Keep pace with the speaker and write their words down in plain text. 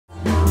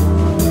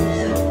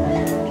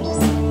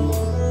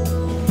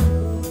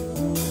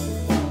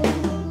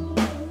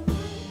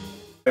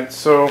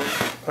Alright,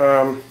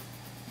 so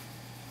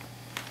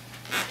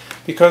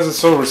because it's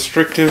so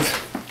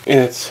restrictive in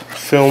its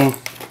film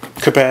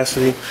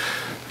capacity,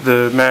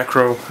 the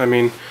macro,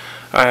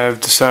 I have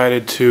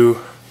decided to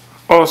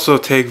also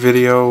take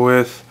video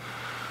with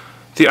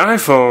the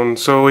iPhone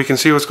so we can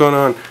see what's going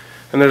on.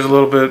 And there's a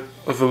little bit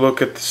of a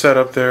look at the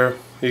setup there.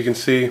 You can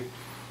see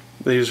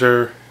these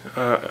are,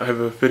 I have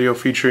a video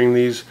featuring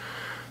these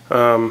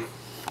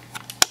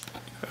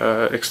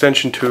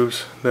extension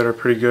tubes that are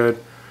pretty good.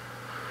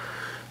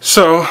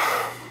 So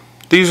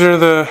these are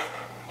the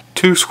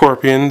two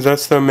scorpions.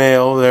 That's the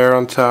male there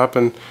on top,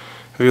 and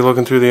if you're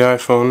looking through the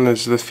iPhone,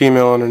 there's the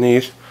female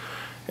underneath.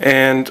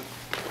 And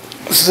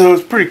so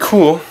it's pretty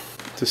cool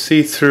to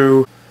see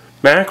through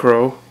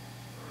macro.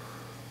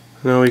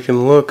 Now we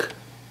can look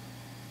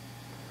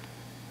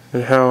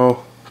at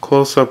how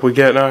close up we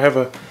get. Now I have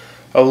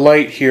a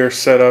light here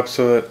set up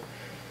so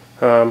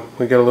that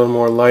we get a little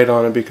more light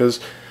on it, because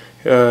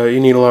you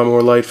need a lot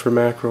more light for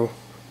macro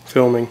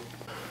filming.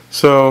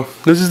 So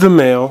this is the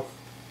male,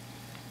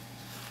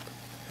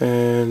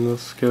 and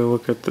let's get a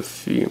look at the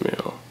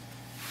female.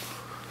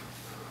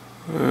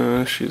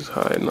 She's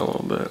hiding a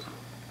little bit.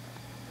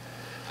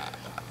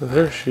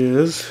 There she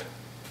is.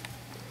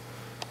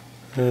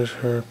 There's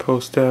her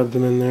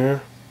post-abdomen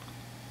there.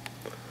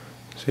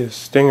 See the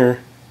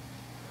stinger.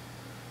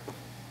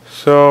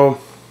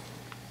 So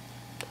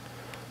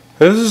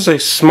this is a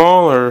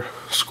smaller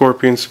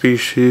scorpion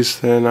species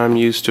than I'm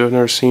used to.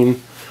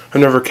 I've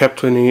never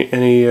kept any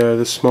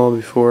this small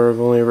before. I've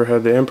only ever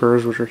had the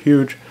emperors, which are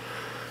huge.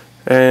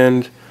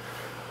 And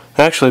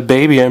actually,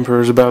 baby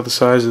emperor is about the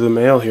size of the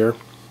male here.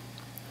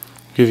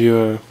 Give you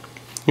a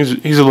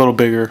he's a little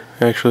bigger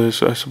actually,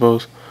 I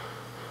suppose,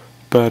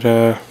 but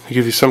to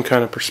give you some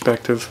kind of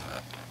perspective,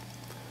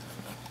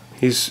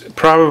 he's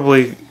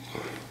probably,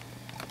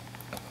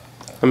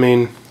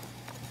 probably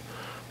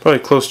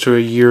close to a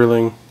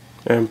yearling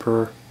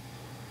emperor.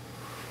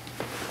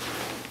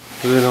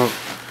 They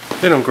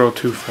don't grow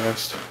too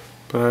fast,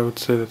 but I would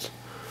say that's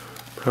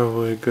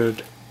probably a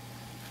good,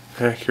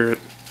 accurate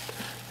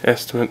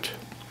estimate.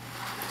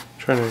 I'm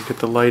trying to get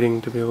the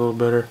lighting to be a little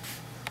better.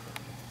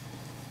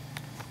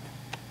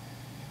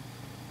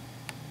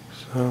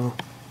 So,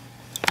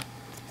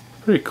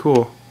 pretty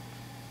cool.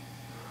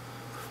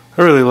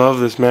 I really love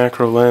this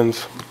macro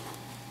lens.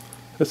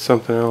 It's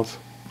something else.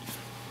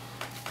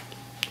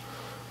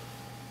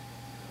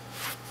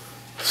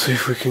 Let's see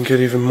if we can get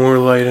even more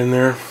light in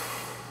there.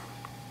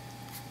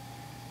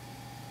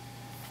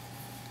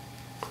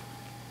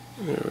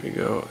 There we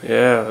go.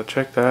 Yeah,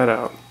 check that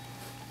out.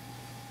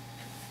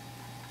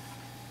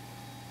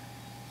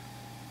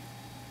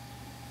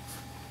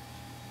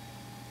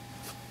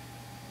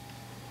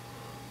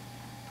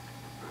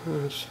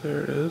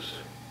 There it is.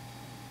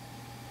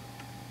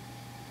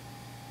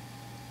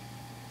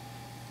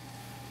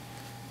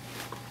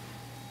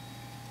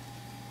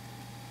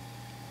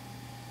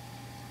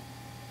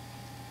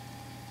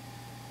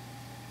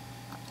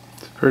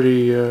 It's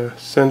pretty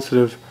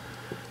sensitive.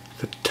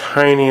 The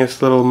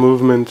tiniest little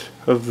movement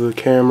of the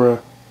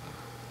camera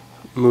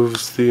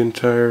moves the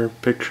entire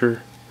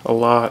picture a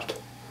lot.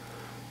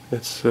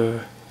 It's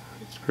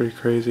pretty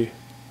crazy.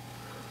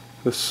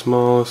 The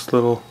smallest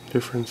little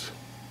difference.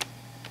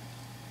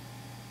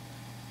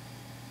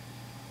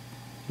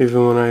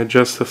 Even when I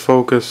adjust the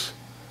focus,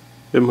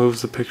 it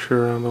moves the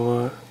picture around a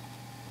lot.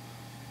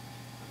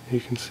 You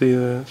can see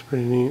that. It's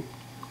pretty neat.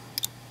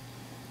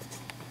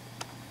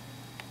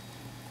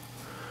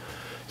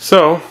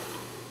 So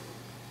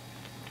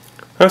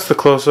that's the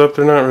close-up.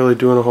 They're not really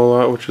doing a whole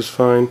lot, which is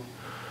fine.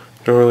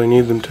 Don't really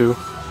need them to.